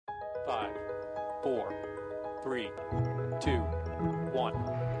5, 4, 3, 2, 1.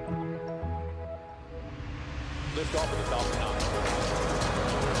 Lift off of the Falcon 9.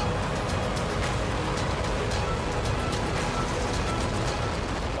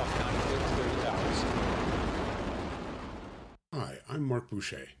 Falcon 9 cleared 30 hours. Hi, I'm Mark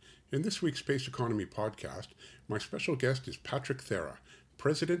Boucher. In this week's Space Economy podcast, my special guest is Patrick Thera,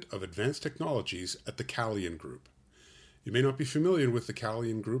 President of Advanced Technologies at the Calian Group. You may not be familiar with the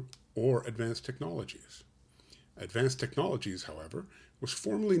Calian Group or Advanced Technologies. Advanced Technologies, however, was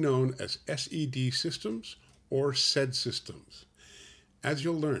formerly known as SED Systems or SED Systems. As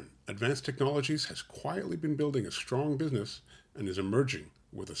you'll learn, Advanced Technologies has quietly been building a strong business and is emerging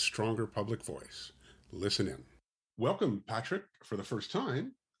with a stronger public voice. Listen in. Welcome, Patrick, for the first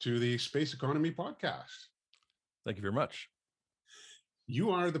time to the Space Economy podcast. Thank you very much.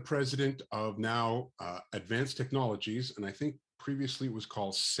 You are the president of now Advanced Technologies, and I think previously it was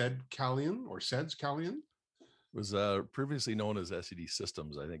called SED Calian or SEDS Calian. It was previously known as SED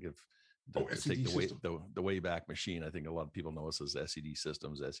Systems. I think if SED take the way back machine, I think a lot of people know us as SED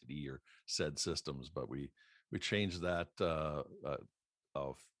Systems, SED or SED Systems, but we changed that a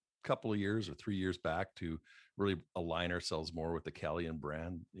couple of years or 3 years back to really align ourselves more with the Calian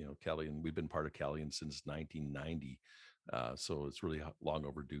brand. You know, Calian, we've been part of Calian since 1990. So it's really long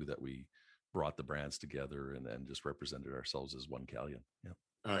overdue that we brought the brands together and then just represented ourselves as one Calian. Yeah.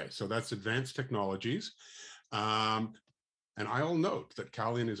 All right. So that's Advanced Technologies. And I'll note that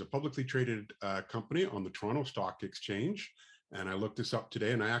Calian is a publicly traded company on the Toronto Stock Exchange. And I looked this up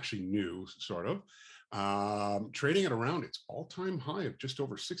today and I actually knew sort of trading at around its all-time high of just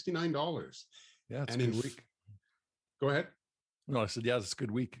over $69. Yeah. It's a good week. Go ahead. No, I said, yeah, it's a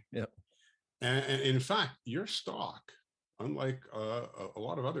good week. Yeah. And in fact, your stock, unlike a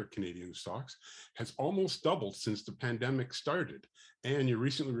lot of other Canadian stocks, has almost doubled since the pandemic started. And you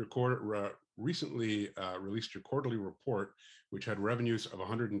recently released your quarterly report, which had revenues of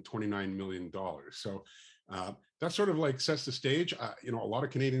 $129 million. So that sort of like sets the stage. A lot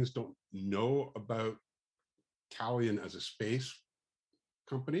of Canadians don't know about Calian as a space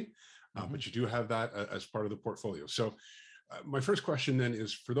company, but you do have that as part of the portfolio. So my first question then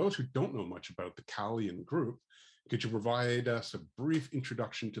is, for those who don't know much about the Calian Group, could you provide us a brief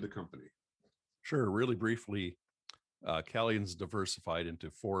introduction to the company? Sure. Really briefly, Calian's diversified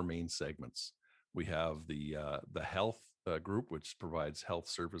into four main segments. We have the health group, which provides health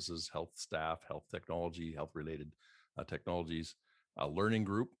services, health staff, health technology, health-related technologies. A learning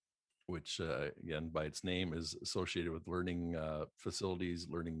group, which again, by its name, is associated with learning facilities,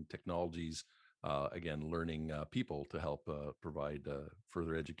 learning technologies, learning people to help provide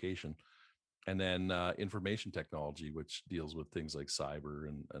further education. And then information technology, which deals with things like cyber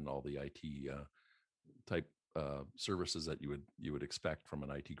and all the IT type services that you would expect from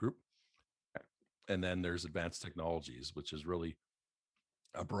an IT group. And then there's Advanced Technologies, which is really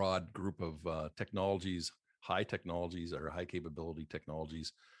a broad group of technologies, high technologies or high capability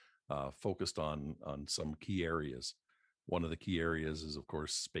technologies focused on some key areas. One of the key areas is, of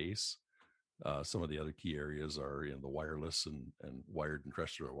course, space. Some of the other key areas are the wireless and wired and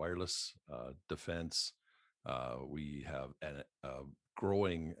terrestrial wireless, defense. We have a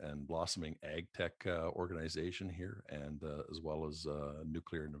growing and blossoming ag tech organization here, and as well as a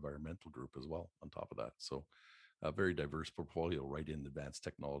nuclear and environmental group as well on top of that. So a very diverse portfolio right in Advanced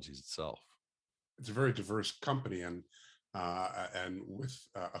Technologies itself. It's a very diverse company and with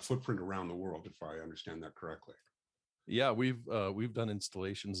a footprint around the world, if I understand that correctly. Yeah, we've done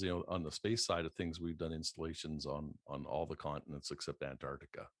installations, on the space side of things. We've done installations on all the continents except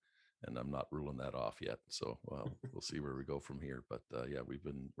Antarctica, and I'm not ruling that off yet. So we'll see where we go from here. But yeah,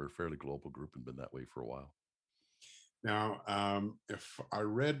 we're a fairly global group and been that way for a while. Now, if I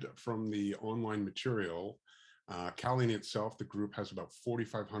read from the online material, Calian itself, the group has about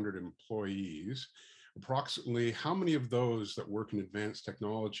 4,500 employees. Approximately how many of those that work in Advanced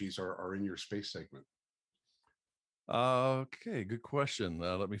Technologies are in your space segment? Okay, good question.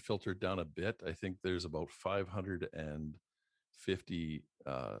 Let me filter it down a bit. I think there's about 550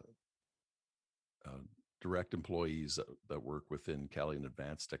 direct employees that work within Calian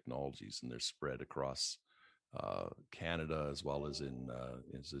Advanced Technologies, and they're spread across Canada as well as in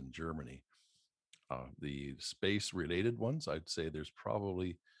Germany. The space-related ones, I'd say there's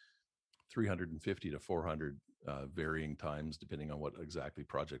probably 350 to 400 varying times, depending on what exactly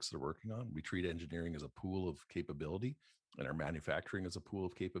projects they're working on. We treat engineering as a pool of capability and our manufacturing as a pool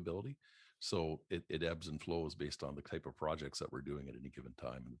of capability. So it ebbs and flows based on the type of projects that we're doing at any given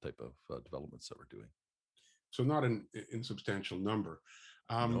time and the type of developments that we're doing. So not an insubstantial number.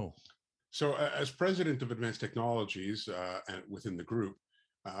 No. So as president of Advanced Technologies and within the group,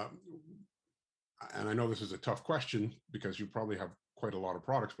 And I know this is a tough question because you probably have quite a lot of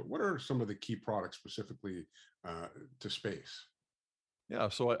products, but what are some of the key products specifically to space? Yeah,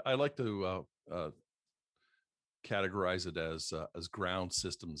 so I like to categorize it as ground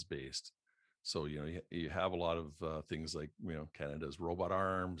systems based. So you have a lot of things like Canada's robot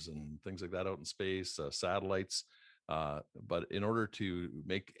arms and things like that out in space, satellites. But in order to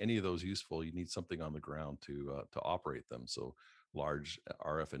make any of those useful, you need something on the ground to operate them. So large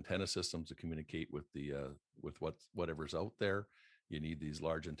RF antenna systems to communicate with whatever's out there. You need these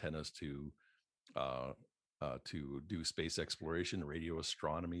large antennas uh, to do space exploration, radio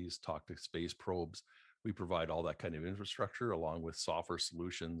astronomies, talk to space probes. We provide all that kind of infrastructure along with software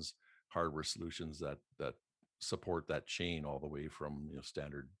solutions, hardware solutions that support that chain all the way from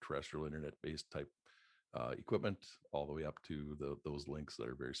standard terrestrial internet-based type equipment all the way up to those links that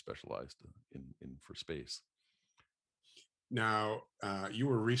are very specialized in for space. Now, you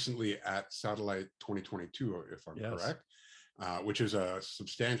were recently at Satellite 2022, if I'm correct, which is a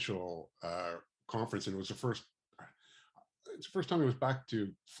substantial conference, and it was the first. It's the first time it was back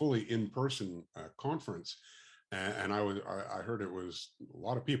to fully in-person conference, and I heard it was a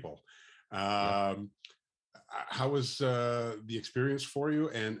lot of people. How was the experience for you,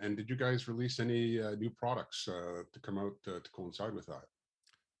 and did you guys release any new products to come out to coincide with that?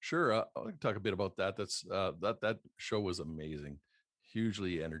 Sure, I'll talk a bit about that. That show was amazing,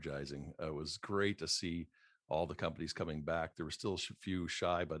 hugely energizing. It was great to see all the companies coming back. There were still a few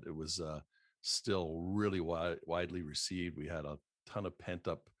shy, but it was still really widely received. We had a ton of pent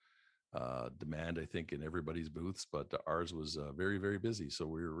up demand, I think, in everybody's booths, but ours was very, very busy. So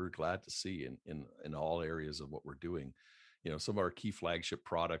we're glad to see in all areas of what we're doing. Some of our key flagship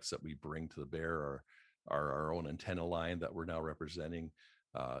products that we bring to the bear are our own antenna line that we're now representing.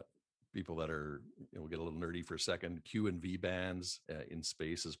 People that are, we'll get a little nerdy for a second. Q and V bands in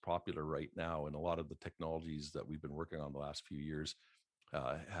space is popular right now, and a lot of the technologies that we've been working on the last few years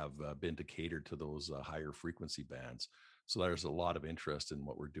have been to cater to those higher frequency bands. So there's a lot of interest in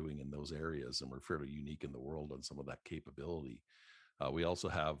what we're doing in those areas, and we're fairly unique in the world on some of that capability. We also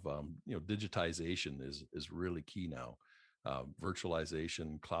have, digitization is really key now.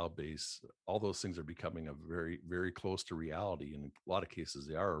 Virtualization, cloud-based, all those things are becoming a very, very close to reality. In a lot of cases,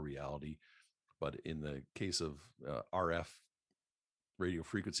 they are a reality. But in the case of RF radio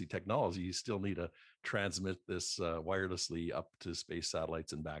frequency technology, you still need to transmit this wirelessly up to space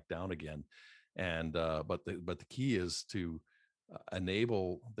satellites and back down again. And but the key is to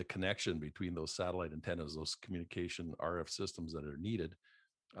enable the connection between those satellite antennas, those communication RF systems that are needed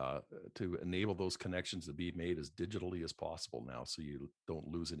to enable those connections to be made as digitally as possible now, so you don't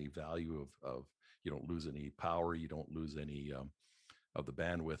lose any value of you don't lose any power, you don't lose any of the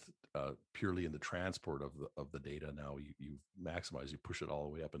bandwidth purely in the transport of the data. Now you maximize, you push it all the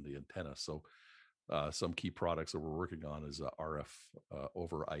way up in the antenna. So some key products that we're working on is RF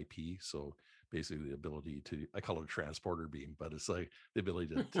over IP. So basically the ability to, I call it a transporter beam, but it's like the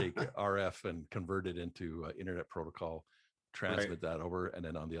ability to take RF and convert it into internet protocol, transmit that over, and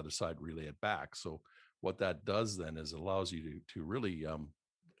then on the other side relay it back. So what that does then is it allows you to really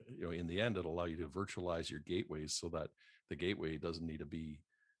in the end, it'll allow you to virtualize your gateways so that the gateway doesn't need to be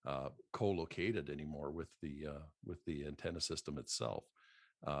co-located anymore with the antenna system itself.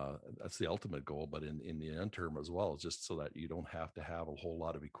 That's the ultimate goal, but in the end term as well, just so that you don't have to have a whole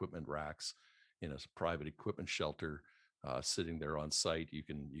lot of equipment racks in a private equipment shelter sitting there on site. You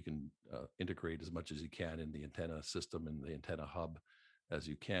can integrate as much as you can in the antenna system and the antenna hub as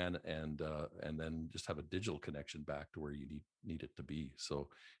you can, and then just have a digital connection back to where you need it to be. So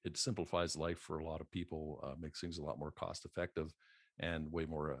it simplifies life for a lot of people, makes things a lot more cost effective and way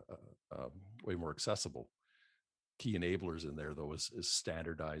more accessible. Key enablers in there, though, is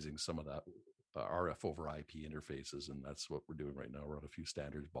standardizing some of that RF over IP interfaces, and that's what we're doing right now. We're on a few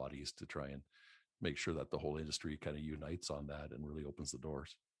standards bodies to try and make sure that the whole industry kind of unites on that and really opens the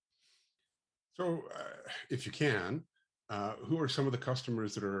doors. So, if you can, who are some of the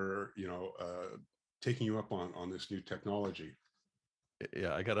customers that are taking you up on this new technology?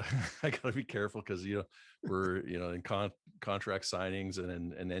 Yeah, I gotta be careful because we're in contract signings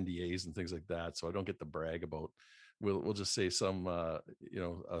and NDAs and things like that, so I don't get to brag about. We'll just say some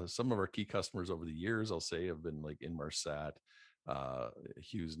some of our key customers over the years, I'll say, have been like Inmarsat,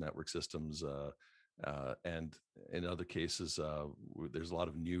 Hughes Network Systems, and in other cases, there's a lot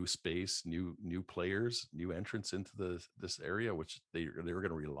of new space, new players, new entrants into this area, which they were going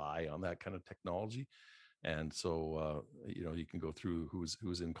to rely on that kind of technology. And so, you can go through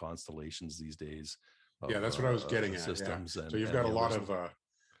who's in constellations these days. Yeah, that's what I was getting at. Systems. Yeah. And, so you've got a lot of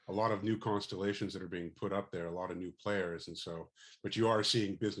a lot of new constellations that are being put up there, a lot of new players, and so, but you are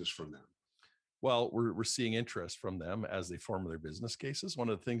seeing business from them. Well, we're seeing interest from them as they form their business cases. One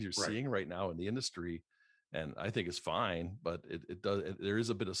of the things you're Right. seeing right now in the industry, and I think is fine, but there is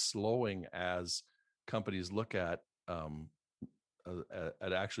a bit of slowing as companies look at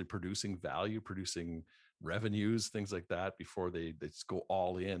actually producing value, producing revenues, things like that before they just go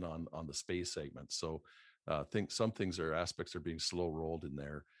all in on the space segment. So think some things are aspects are being slow rolled in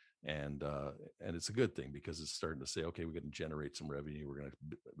there, and it's a good thing because it's starting to say, okay, we're going to generate some revenue, we're going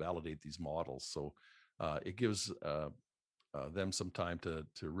to validate these models. So it gives them some time to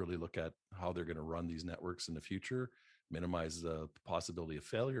really look at how they're going to run these networks in the future, minimize the possibility of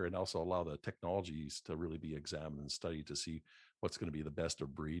failure, and also allow the technologies to really be examined and studied to see what's going to be the best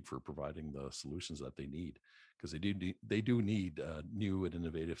of breed for providing the solutions that they need, because they do need new and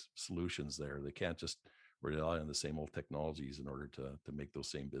innovative solutions there. They can't just rely on the same old technologies in order to make those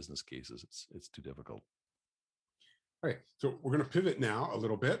same business cases. It's too difficult. Right. So we're going to pivot now a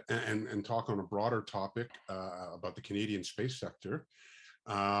little bit and talk on a broader topic about the Canadian space sector.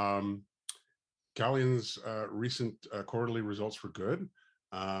 Calian's recent quarterly results were good.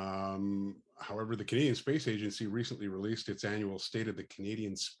 However, the Canadian Space Agency recently released its annual State of the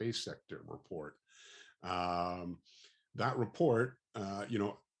Canadian Space Sector report. That report,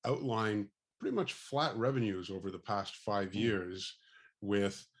 outlined pretty much flat revenues over the past 5 years,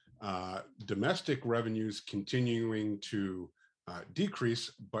 with domestic revenues continuing to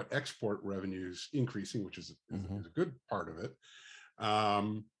decrease, but export revenues increasing, which is a good part of it.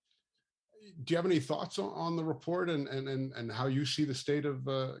 Do you have any thoughts on the report and how you see the state of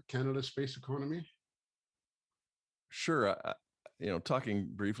Canada's space economy? Sure. Talking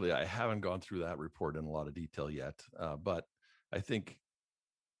briefly, I haven't gone through that report in a lot of detail yet, but I think,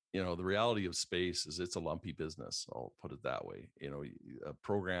 the reality of space is it's a lumpy business. I'll put it that way.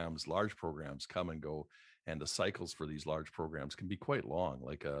 Large programs come and go, and the cycles for these large programs can be quite long,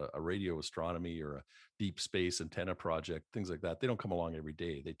 like a radio astronomy or a deep space antenna project, things like that. They don't come along every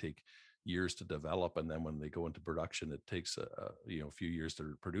day. They take years to develop, and then when they go into production, it takes a few years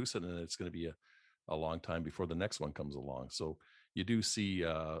to produce it, and it's going to be a long time before the next one comes along. So you do see,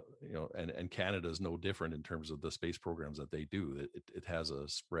 and Canada is no different in terms of the space programs that they do. It has a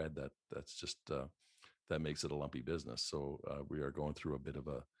spread that's just that makes it a lumpy business. So we are going through a bit of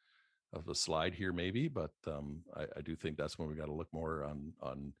a slide here, maybe, but I do think that's when we got to look more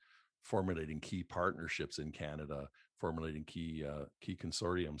on formulating key partnerships in Canada, formulating key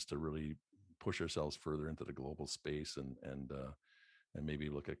consortiums to really push ourselves further into the global space and maybe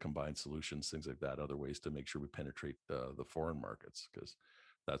look at combined solutions, things like that, other ways to make sure we penetrate the foreign markets, because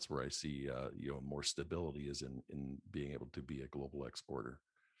that's where I see more stability is in being able to be a global exporter.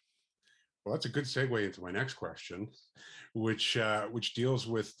 Well, that's a good segue into my next question, which deals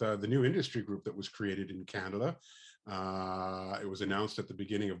with the new industry group that was created in Canada. It was announced at the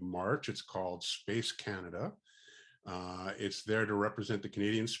beginning of March. It's called Space Canada. It's there to represent the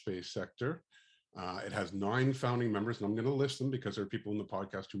Canadian space sector. It has 9 founding members, and I'm going to list them because there are people in the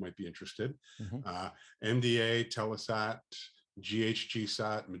podcast who might be interested. MDA, Telesat,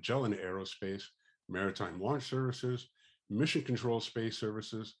 GHGSat, Magellan Aerospace, Maritime Launch Services, Mission Control Space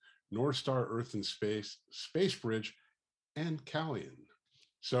Services, North Star Earth and Space, Spacebridge, and Calian.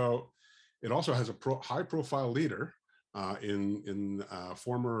 So it also has a high-profile leader in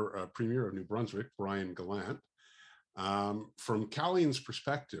former Premier of New Brunswick, Brian Gallant. From Calian's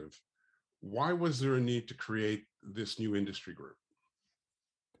perspective, why was there a need to create this new industry group?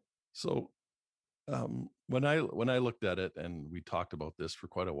 So when I looked at it, and we talked about this for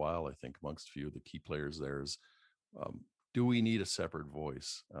quite a while, I think amongst a few of the key players there is, do we need a separate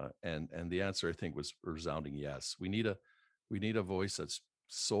voice? And the answer, I think, was a resounding yes. We need a voice that's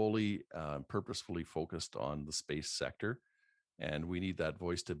solely purposefully focused on the space sector, and we need that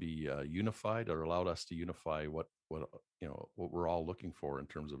voice to be unified, or allowed us to unify what we're all looking for in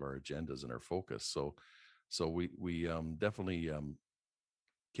terms of our agendas and our focus. So we definitely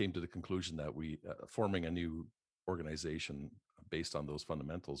came to the conclusion that forming a new organization based on those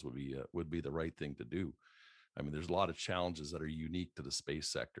fundamentals would be the right thing to do. I mean, there's a lot of challenges that are unique to the space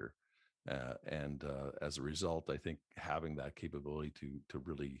sector, and as a result, I think having that capability to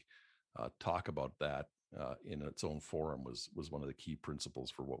really talk about that in its own forum was one of the key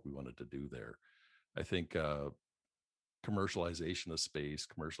principles for what we wanted to do there. I think commercialization of space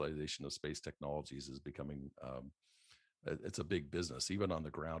technologies is becoming it's a big business. Even on the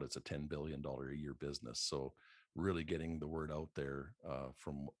ground, it's a $10 billion a year business. So really getting the word out there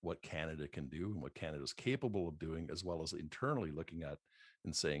from what Canada can do and what Canada is capable of doing, as well as internally looking at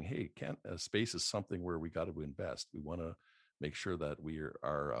and saying, hey, space is something where we got to invest. We want make sure that we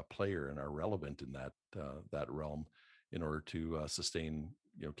are a player and are relevant in that realm in order to sustain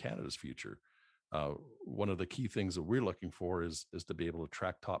Canada's future. One of the key things that we're looking for is to be able to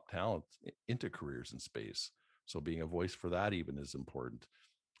attract top talent into careers in space. So being a voice for that even is important.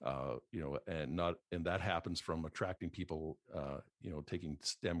 And that happens from attracting people, taking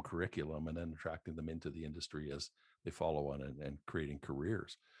STEM curriculum and then attracting them into the industry as they follow on and creating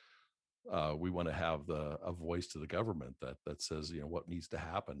careers. We want to have a voice to the government that says, what needs to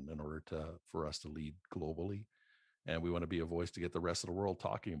happen in order for us to lead globally. And we want to be a voice to get the rest of the world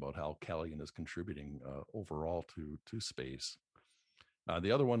talking about how Calian is contributing overall to space.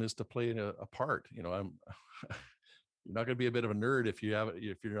 The other one is to play a part. I'm you're not going to be a bit of a nerd if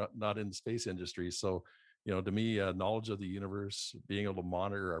you're not in the space industry. So, to me, knowledge of the universe, being able to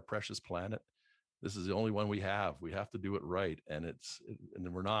monitor our precious planet, this is the only one we have. We have to do it right, and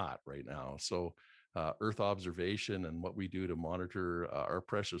we're not right now. So, Earth observation and what we do to monitor our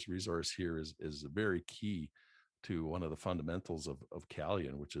precious resource here is very key to one of the fundamentals of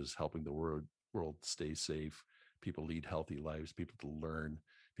Calian, which is helping the world stay safe, people lead healthy lives, people to learn,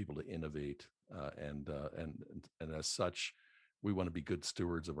 people to innovate, and as such, we want to be good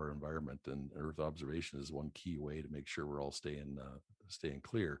stewards of our environment. And Earth observation is one key way to make sure we're all staying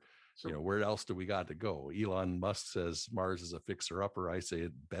clear. So, where else do we got to go? Elon Musk says Mars is a fixer-upper. I say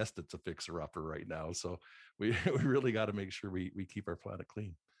at best it's a fixer-upper right now. So we really got to make sure we keep our planet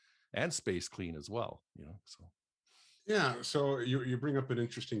clean and space clean as well. So. Yeah, so you bring up an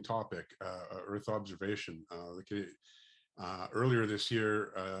interesting topic, Earth observation. Earlier this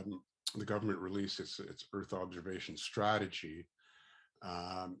year, the government released its Earth observation strategy.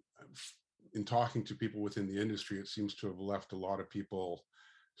 In talking to people within the industry, it seems to have left a lot of people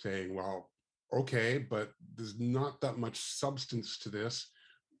saying, well, okay, but there's not that much substance to this.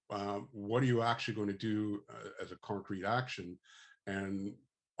 What are you actually going to do as a concrete action? And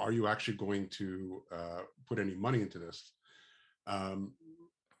are you actually going to put any money into this?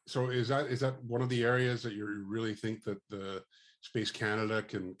 So is that one of the areas that you really think that the Space Canada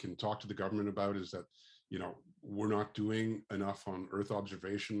can talk to the government about, is that, we're not doing enough on Earth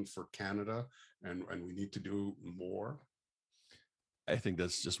observation for Canada and we need to do more? I think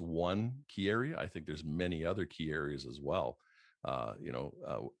that's just one key area. I think there's many other key areas as well.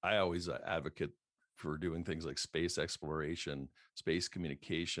 I always advocate for doing things like space exploration, space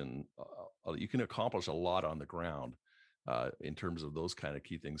communication. You can accomplish a lot on the ground in terms of those kind of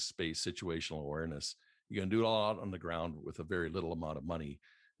key things. Space situational awareness. You can do a lot on the ground with a very little amount of money.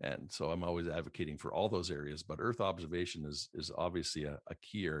 And so I'm always advocating for all those areas. But Earth observation is obviously a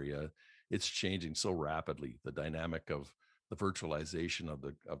key area. It's changing so rapidly. The dynamic of the virtualization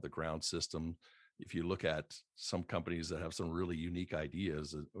of the ground system. If you look at some companies that have some really unique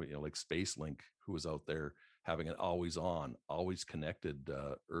ideas, like SpaceLink, who is out there having an always on, always connected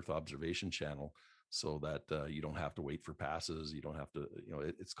Earth observation channel, so that you don't have to wait for passes. You don't have to,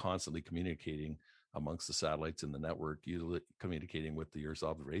 it's constantly communicating amongst the satellites in the network, communicating with the Earth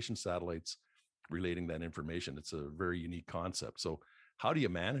observation satellites, relating that information. It's a very unique concept. So how do you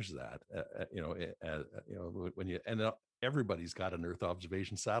manage that? When you end up, everybody's got an Earth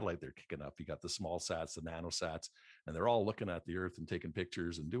observation satellite they're kicking up. You got the small sats, the nanosats, and they're all looking at the Earth and taking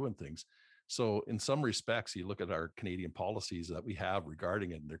pictures and doing things. So in some respects, you look at our Canadian policies that we have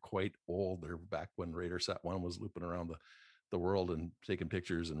regarding it, and they're quite old. They're back when RadarSat 1 was looping around the world and taking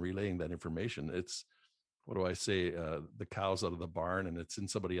pictures and relaying that information. It's, what do I say? The cow's out of the barn and it's in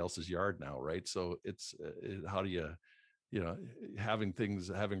somebody else's yard now, right? So it's how do you,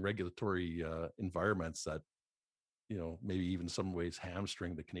 having regulatory environments that, maybe even some ways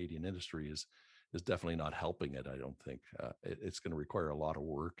hamstring the Canadian industry is definitely not helping it. I don't think it's going to require a lot of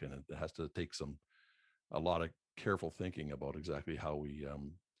work, and it has to take a lot of careful thinking about exactly how we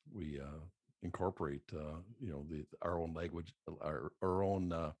incorporate, our own language, our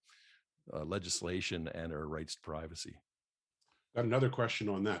own legislation, and our rights to privacy. Got another question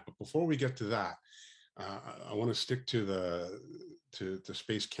on that, but before we get to that, I want to stick to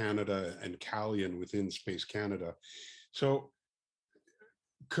Space Canada and Calian within Space Canada. So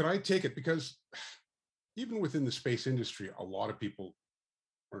could I take it, because even within the space industry, a lot of people,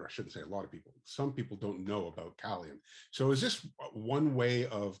 or I shouldn't say a lot of people, some people don't know about Calian. So is this one way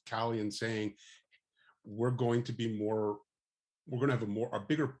of Calian saying we're going to have a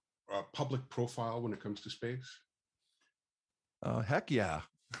bigger public profile when it comes to space? Heck yeah.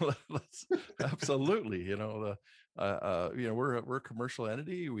 Let's absolutely. We're a commercial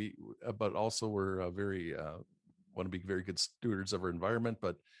entity. But also we're very want to be very good stewards of our environment.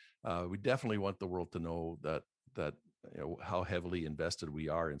 But we definitely want the world to know that how heavily invested we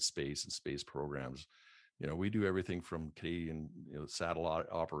are in space and space programs. We do everything from Canadian, satellite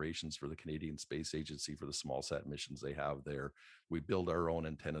operations for the Canadian Space Agency for the small sat missions they have there. We build our own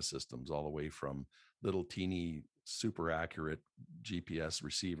antenna systems all the way from little teeny, super accurate GPS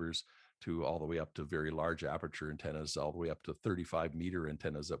receivers to all the way up to very large aperture antennas, all the way up to 35-meter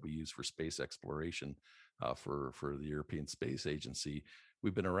antennas that we use for space exploration for the European Space Agency.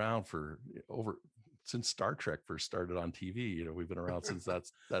 We've been around for since Star Trek first started on TV. We've been around since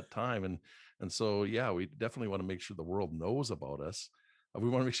that time, and so yeah, we definitely want to make sure the world knows about us. We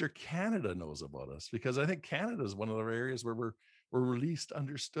want to make sure Canada knows about us, because I think Canada is one of the areas where we're least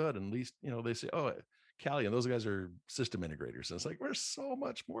understood, and least, they say, oh, Cali and those guys are system integrators. And it's like, we're so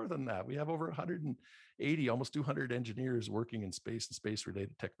much more than that. We have over 180, almost 200 engineers working in space and space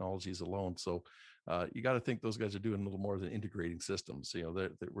related technologies alone. So you got to think those guys are doing a little more than integrating systems.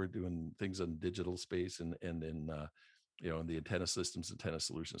 That we're doing things in digital space and in in the antenna systems, antenna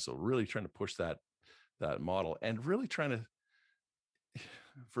solutions. So really trying to push that model, and really trying to,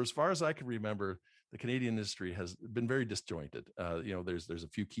 for as far as I can remember, the Canadian industry has been very disjointed. There's a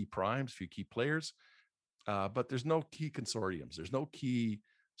few key primes, few key players, but there's no key consortiums. There's no key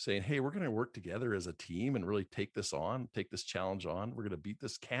saying, hey, we're going to work together as a team and really take this challenge on. We're going to beat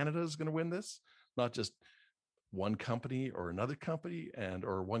this. Canada is going to win this, not just one company or another company,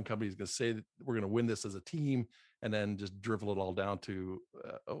 or one company is going to say that we're going to win this as a team and then just drivel it all down to,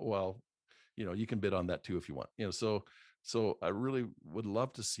 you can bid on that too if you want. So I really would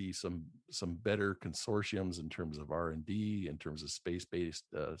love to see some better consortiums in terms of R&D, in terms of space-based,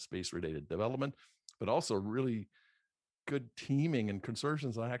 space-related development, but also really good teaming and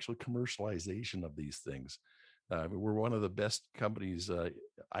consortiums on actual commercialization of these things. We're one of the best companies,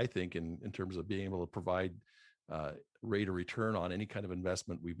 I think, in terms of being able to provide rate of return on any kind of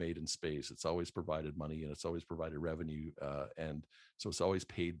investment we've made in space. It's always provided money, and it's always provided revenue, and so it's always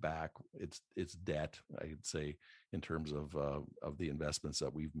paid back its debt, I'd say, in terms of the investments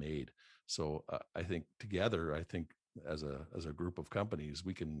that we've made. So I think together, as a group of companies,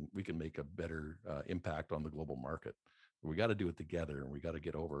 we can make a better impact on the global market. We got to do it together, and we got to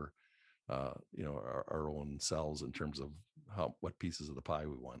get over our own selves in terms of what pieces of the pie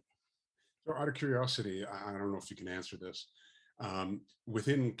we want. So out of curiosity, I don't know if you can answer this.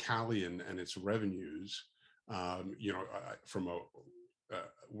 Within Calian and its revenues, from a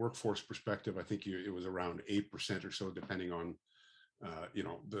workforce perspective, I think it was around 8% or so, depending on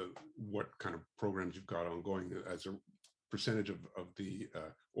what kind of programs you've got ongoing as a percentage of the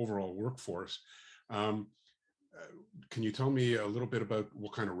overall workforce. Can you tell me a little bit about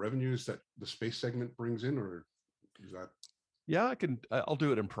what kind of revenues that the space segment brings in, or is that? Yeah, I'll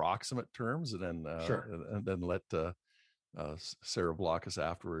do it in proximate terms, and then Sure. and then let Sarah block us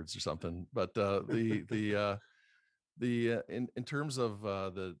afterwards or something. But in terms of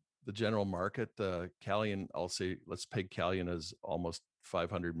the general market, Calian, I'll say, let's peg Calian as almost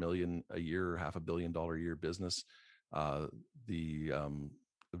 500 million a year, $500 million a year business. The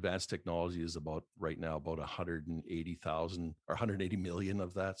Advanced Technology is right now about 180,000 or 180 million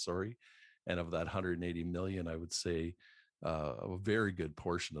of that. Sorry, and of that 180 million, I would say a very good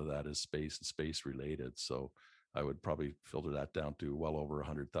portion of that is space and space related. So I would probably filter that down to well over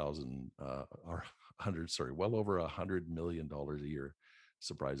 100,000 well over $100 million a year.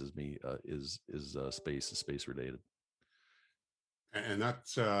 Surprises me, is space and space related. And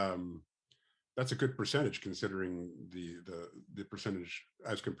that's a good percentage, considering the percentage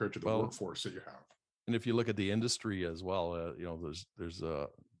as compared to the workforce that you have. And if you look at the industry as well, there's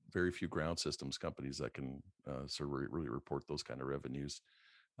very few ground systems companies that can sort of really report those kind of revenues,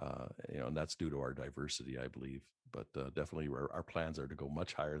 and that's due to our diversity, I believe. But definitely, our plans are to go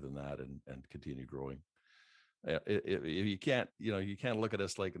much higher than that and continue growing. You can't look at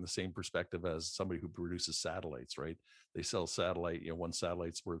us like in the same perspective as somebody who produces satellites, right? They sell satellite, one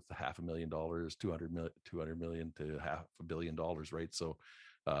satellite's worth $500,000, 200 million to $500 million, right? So,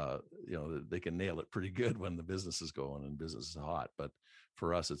 they can nail it pretty good when the business is going and business is hot. But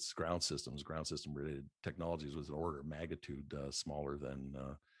for us, it's ground system related technologies with an order of magnitude smaller than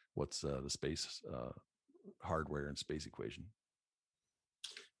what's the space hardware and space equation.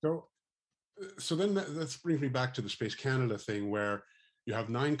 So then that brings me back to the Space Canada thing, where you have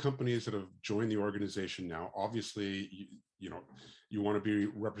 9 companies that have joined the organization now. Obviously, you want to be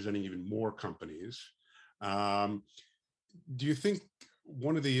representing even more companies. Do you think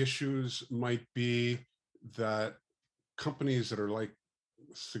one of the issues might be that companies that are like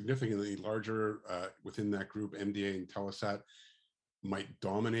significantly larger within that group, MDA and Telesat, might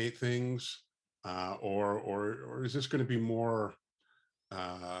dominate things, or is this going to be more?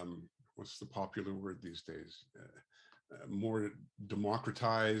 What's the popular word these days? More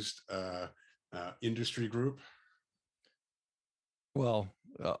democratized, industry group? Well,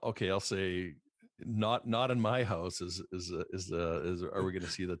 okay, I'll say not in my house is are we going to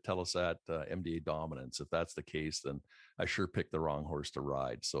see the Telesat MDA dominance? If that's the case, then I sure picked the wrong horse to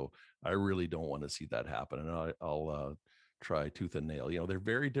ride. So I really don't want to see that happen, and I'll try tooth and nail. They're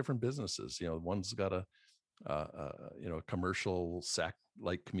very different businesses. One's got a commercial SAC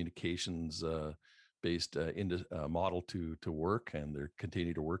like communications based model to work, and they're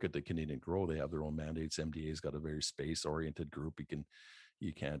continue to work it. They continue to grow. They have their own mandates. MDA's got a very space oriented group.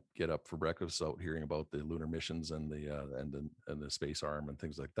 You can't get up for breakfast without hearing about the lunar missions and the space arm and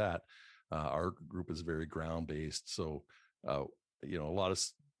things like that. Our group is very ground based. So a lot of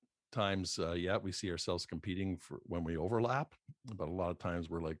times, we see ourselves competing for when we overlap, but a lot of times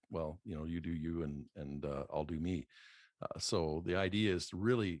we're like, well, you do you and I'll do me. So the idea is to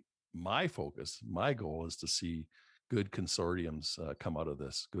really my goal is to see good consortiums come out of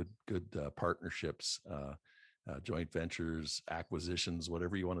this, good partnerships, joint ventures, acquisitions,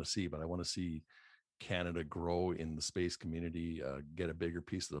 whatever you want to see. But I want to see Canada grow in the space community, get a bigger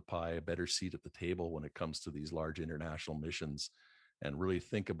piece of the pie, a better seat at the table when it comes to these large international missions, and really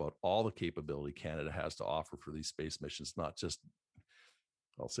think about all the capability Canada has to offer for these space missions, not just,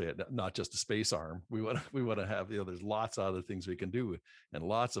 I'll say it, not just a space arm. We want to have, there's lots of other things we can do and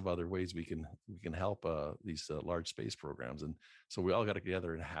lots of other ways we can help these large space programs. And so we all got to get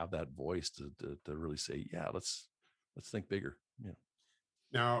together and have that voice to really say, yeah, let's think bigger. Yeah.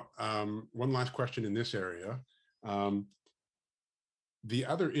 Now, one last question in this area. The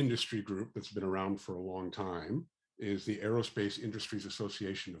other industry group that's been around for a long time is the Aerospace Industries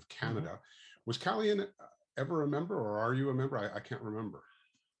Association of Canada. Mm-hmm. Was Calian ever a member, or are you a member? I can't remember.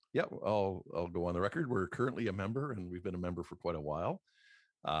 Yeah, I'll go on the record. We're currently a member, and we've been a member for quite a while.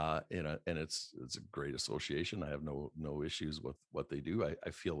 And it's a great association. I have no issues with what they do. I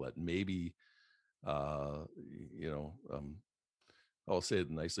feel that maybe, I'll say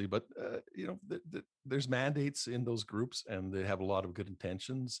it nicely, but there's mandates in those groups, and they have a lot of good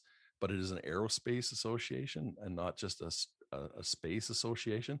intentions. But it is an aerospace association and not just a space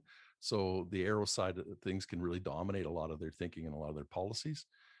association. So the aero side of things can really dominate a lot of their thinking and a lot of their policies.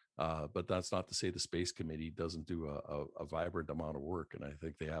 But that's not to say the space committee doesn't do a vibrant amount of work. And I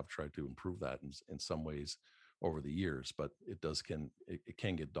think they have tried to improve that in some ways over the years, but it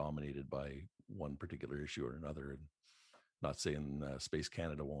can get dominated by one particular issue or another. And not saying Space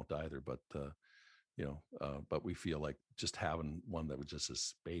Canada won't either, but but we feel like just having one that was just a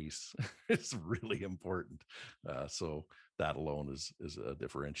space is really important. So that alone is a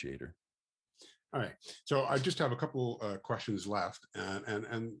differentiator. All right. So I just have a couple questions left,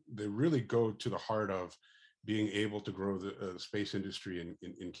 and they really go to the heart of being able to grow the space industry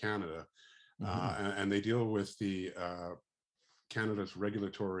in Canada. Mm-hmm. And they deal with the Canada's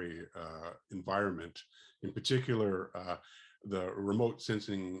regulatory environment, in particular, the Remote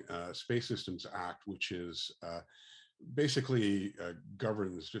Sensing Space Systems Act, which is basically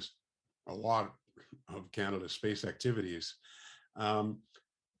governs just a lot of Canada's space activities.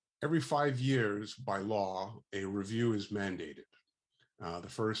 Every 5 years, by law, a review is mandated. The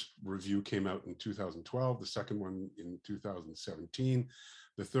first review came out in 2012, the second one in 2017.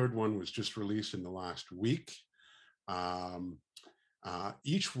 The third one was just released in the last week.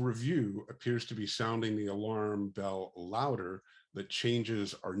 Each review appears to be sounding the alarm bell louder that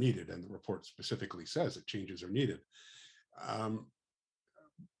changes are needed, and the report specifically says that changes are needed.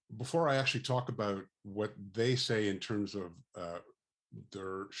 Before I actually talk about what they say in terms of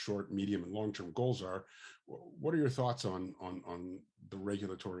their short, medium, and long-term goals are, what are your thoughts on the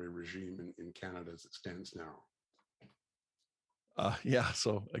regulatory regime in Canada as it stands now?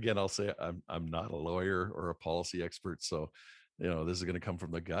 So again, I'll say I'm not a lawyer or a policy expert, so this is going to come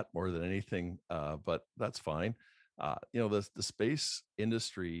from the gut more than anything, but that's fine. The space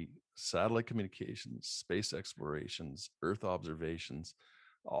industry, satellite communications, space explorations, Earth observations,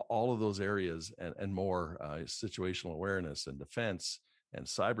 all of those areas and more, situational awareness and defense and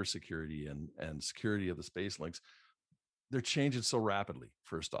cybersecurity and security of the space links, they're changing so rapidly.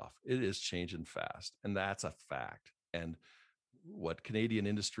 First off, it is changing fast, and that's a fact. And what Canadian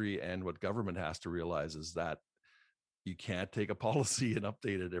industry and what government has to realize is that you can't take a policy and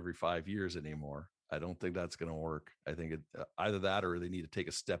update it every 5 years anymore. I don't think that's going to work. I think either that or they need to take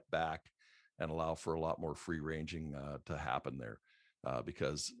a step back and allow for a lot more free ranging to happen there.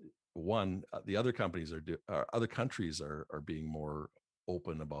 Because one, the other companies other countries are being more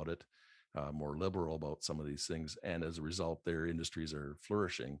open about it, more liberal about some of these things, and as a result, their industries are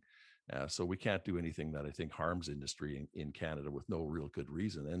flourishing. So we can't do anything that I think harms industry in Canada with no real good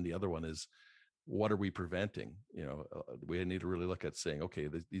reason. And the other one is what are we preventing? We need to really look at saying, okay,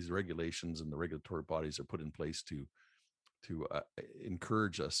 these regulations and the regulatory bodies are put in place to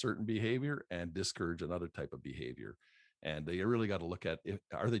encourage a certain behavior and discourage another type of behavior. And they really got to look at,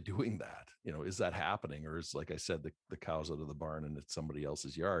 are they doing that? Is that happening? Or is, like I said, the cows out of the barn and it's somebody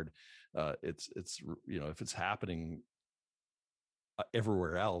else's yard. It's if it's happening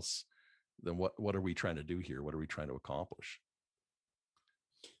everywhere else, then what are we trying to do here? What are we trying to accomplish?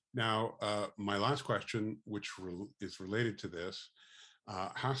 Now, my last question, which is related to this,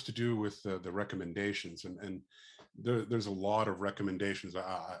 has to do with the recommendations, and there's a lot of recommendations.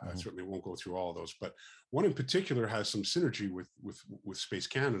 I certainly won't go through all of those, but one in particular has some synergy with Space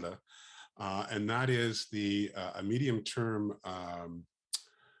Canada, and that is a medium-term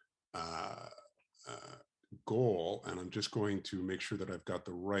goal. And I'm just going to make sure that I've got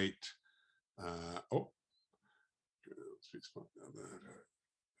the right.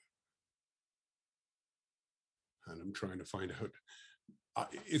 And I'm trying to find out.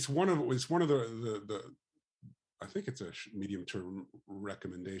 It's one of the I think it's a medium-term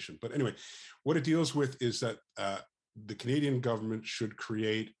recommendation. But anyway, what it deals with is that the Canadian government should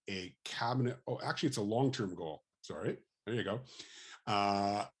create a cabinet. Oh, actually, it's a long-term goal. Sorry, there you go.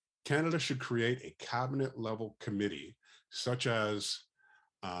 Canada should create a cabinet-level committee, such as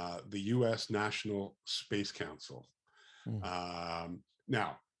the U.S. National Space Council.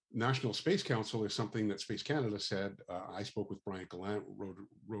 Now, National Space Council is something that Space Canada said. I spoke with Brian Gallant,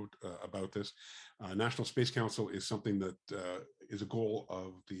 wrote about this. National Space Council is something that is a goal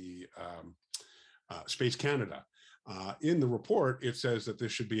of the Space Canada. In the report, it says that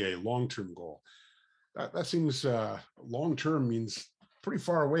this should be a long-term goal. That seems long-term means pretty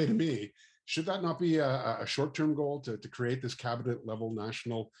far away to me. Should that not be a short-term goal to create this cabinet-level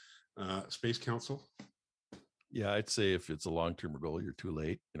National Space Council? Yeah, I'd say if it's a long-term goal, you're too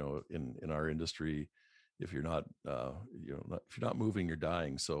late. In our industry, if you're not, if you're not moving, you're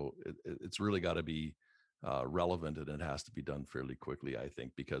dying. So it's really got to be relevant, and it has to be done fairly quickly, I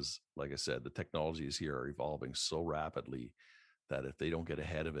think, because, like I said, the technologies here are evolving so rapidly that if they don't get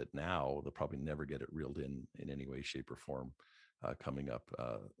ahead of it now, they'll probably never get it reeled in any way, shape, or form coming up,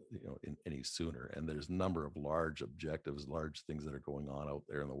 in any sooner. And there's a number of large objectives, large things that are going on out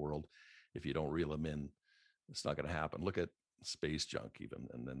there in the world. If you don't reel them in, it's not going to happen. Look at space junk, even,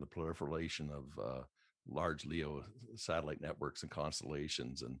 and then the proliferation of large LEO satellite networks and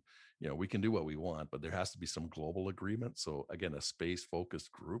constellations. And we can do what we want, but there has to be some global agreement. So again, a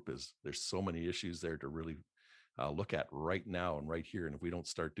space-focused group there's so many issues there to really look at right now and right here. And if we don't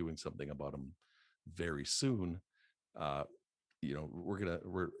start doing something about them very soon,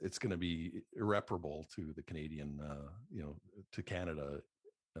 it's going to be irreparable to the Canadian, to Canada.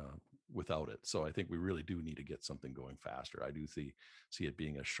 Without it. So I think we really do need to get something going faster. I do see it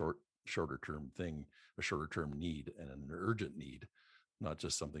being a shorter term thing, a shorter term need, and an urgent need, not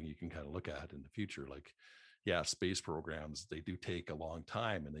just something you can kind of look at in the future. Like, yeah, space programs, they do take a long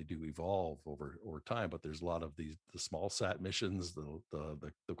time and they do evolve over time, but there's a lot of the small sat missions,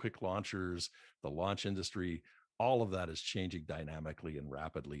 the quick launchers, the launch industry, all of that is changing dynamically and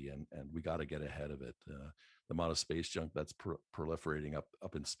rapidly, and we got to get ahead of it. The amount of space junk that's proliferating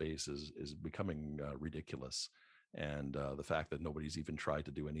up in space is becoming ridiculous, and the fact that nobody's even tried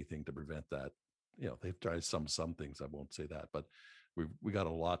to do anything to prevent that. They've tried some things. I won't say that, but we got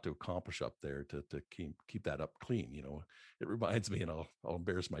a lot to accomplish up there to keep that up clean. It reminds me, and I'll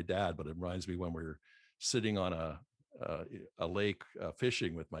embarrass my dad, but it reminds me when we were sitting on a lake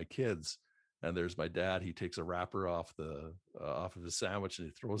fishing with my kids. And there's my dad. He takes a wrapper off of his sandwich and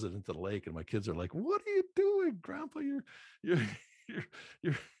he throws it into the lake. And my kids are like, "What are you doing, Grandpa?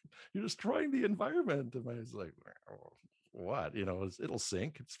 You're destroying the environment." And I was like, "What? It'll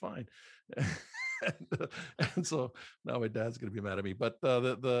sink. It's fine." and so now my dad's going to be mad at me. But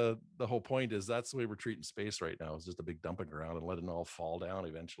the whole point is that's the way we're treating space right now. It's just a big dumping ground and letting it all fall down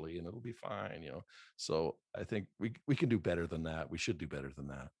eventually, and it'll be fine. So I think we can do better than that. We should do better than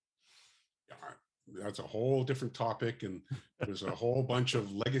that. That's a whole different topic, and there's a whole bunch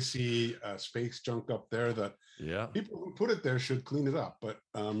of legacy space junk up there that people who put it there should clean it up. But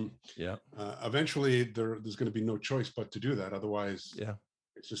eventually there's going to be no choice but to do that. Otherwise,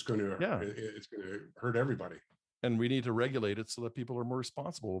 it's just going to it's going to hurt everybody. And we need to regulate it so that people are more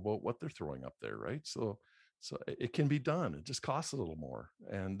responsible about what they're throwing up there, right? So it can be done. It just costs a little more.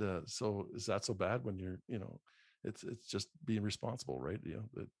 And so is that so bad when you're, it's just being responsible, right?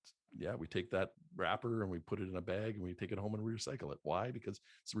 We take that wrapper and we put it in a bag and we take it home and recycle it. Why? Because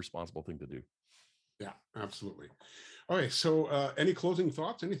it's a responsible thing to do. Yeah, absolutely. Okay, so any closing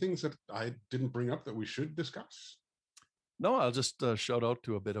thoughts? Any things that I didn't bring up that we should discuss? No, I'll just shout out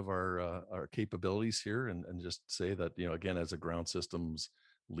to a bit of our capabilities here, and just say that, again, as a ground systems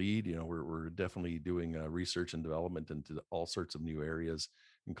lead, we're definitely doing research and development into all sorts of new areas,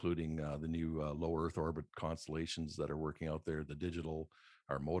 including the new low Earth orbit constellations that are working out there, the digital,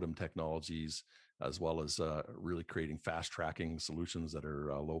 our modem technologies, as well as really creating fast tracking solutions that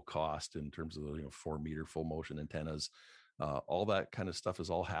are low cost in terms of 4-meter full motion antennas. All that kind of stuff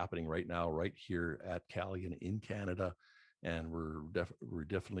is all happening right now, right here at Calian in Canada. And we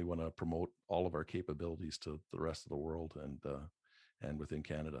definitely want to promote all of our capabilities to the rest of the world and within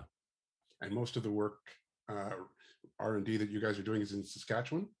Canada. And most of the work, R&D that you guys are doing is in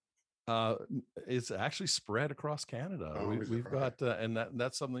Saskatchewan? It's actually spread across Canada. We've got, and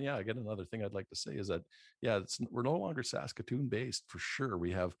that's something. Yeah, again, another thing I'd like to say is that, we're no longer Saskatoon based for sure. We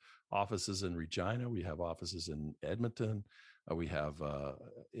have offices in Regina, we have offices in Edmonton, we have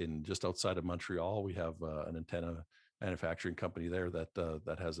in just outside of Montreal, we have an antenna manufacturing company there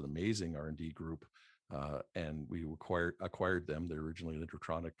that has an amazing R&D group, and we acquired them. They're originally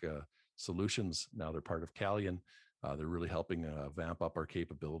Intertronic Solutions. Now they're part of Calian. They're really helping vamp up our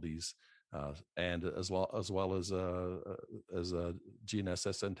capabilities, and as well as a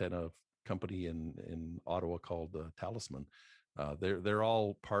GNSS antenna company in Ottawa called Talisman. They're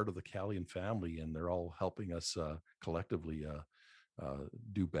all part of the Calian family, and they're all helping us collectively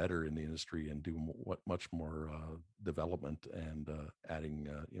do better in the industry and do much more development and adding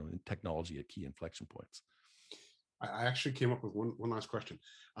technology at key inflection points. I actually came up with one last question.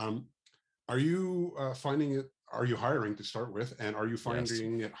 Are you finding it? Are you hiring to start with, and are you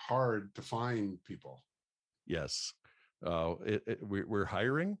finding it hard to find people? Yes, we're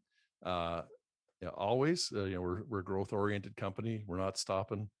hiring. Always, we're a growth oriented company. We're not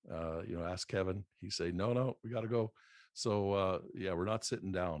stopping. Ask Kevin. He say, no, we got to go. So we're not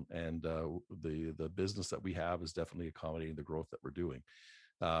sitting down, and the business that we have is definitely accommodating the growth that we're doing.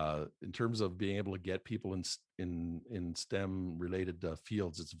 In terms of being able to get people in STEM related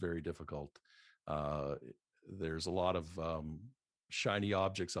fields, it's very difficult. There's a lot of shiny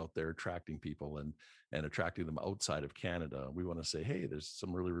objects out there attracting people and attracting them outside of Canada. We want to say, hey, there's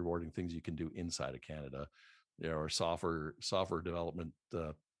some really rewarding things you can do inside of Canada. Our software development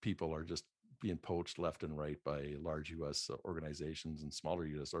people are just being poached left and right by large U.S. organizations and smaller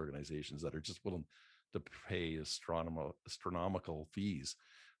U.S. organizations that are just willing to pay astronomical fees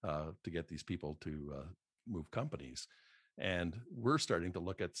to get these people to move companies. And we're starting to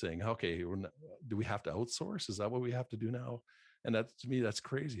look at saying, okay, do we have to outsource? Is that what we have to do now? And that, to me, that's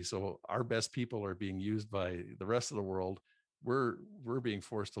crazy. So our best people are being used by the rest of the world. We're being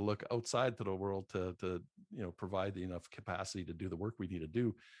forced to look outside to the world to provide enough capacity to do the work we need to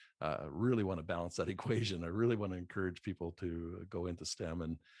do. Really want to balance that equation. I really want to encourage people to go into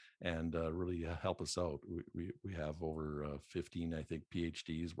STEM and really help us out. We have over 15, I think,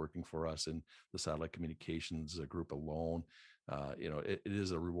 PhDs working for us in the satellite communications group alone. It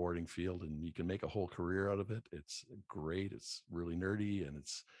is a rewarding field, and you can make a whole career out of it. It's great. It's really nerdy, and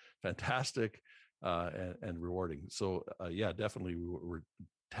it's fantastic and rewarding. So definitely we're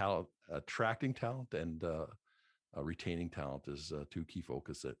attracting talent and retaining talent is two key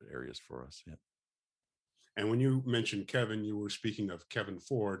focus areas for us. Yeah. And when you mentioned Kevin, you were speaking of Kevin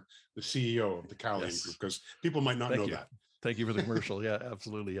Ford, the CEO of the Calian Group, because people might not know that. Thank you for the commercial. Yeah,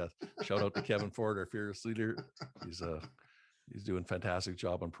 absolutely. Yeah. Shout out to Kevin Ford, our fearless leader. He's doing a fantastic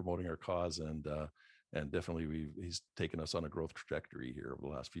job on promoting our cause, and definitely he's taken us on a growth trajectory here over the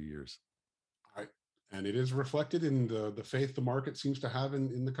last few years. Right. And it is reflected in the faith the market seems to have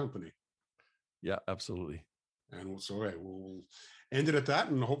in the company. Yeah, absolutely. And so we'll end it at that,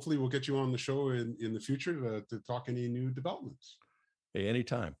 and hopefully we'll get you on the show in the future to talk any new developments. Hey,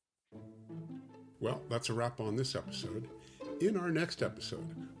 anytime. Well, that's a wrap on this episode. In our next episode,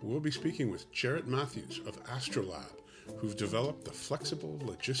 we'll be speaking with Jarrett Matthews of Astrolab, who've developed the Flexible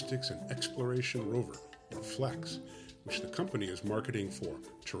Logistics and Exploration Rover, or FLEX, which the company is marketing for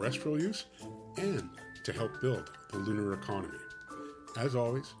terrestrial use and to help build the lunar economy. As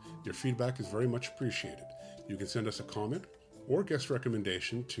always, your feedback is very much appreciated. You can send us a comment or guest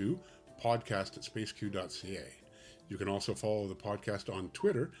recommendation to podcast@spaceq.ca. You can also follow the podcast on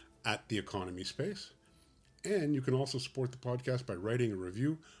Twitter @TheEconomySpace. And you can also support the podcast by writing a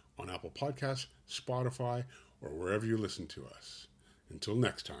review on Apple Podcasts, Spotify, or wherever you listen to us. Until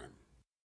next time.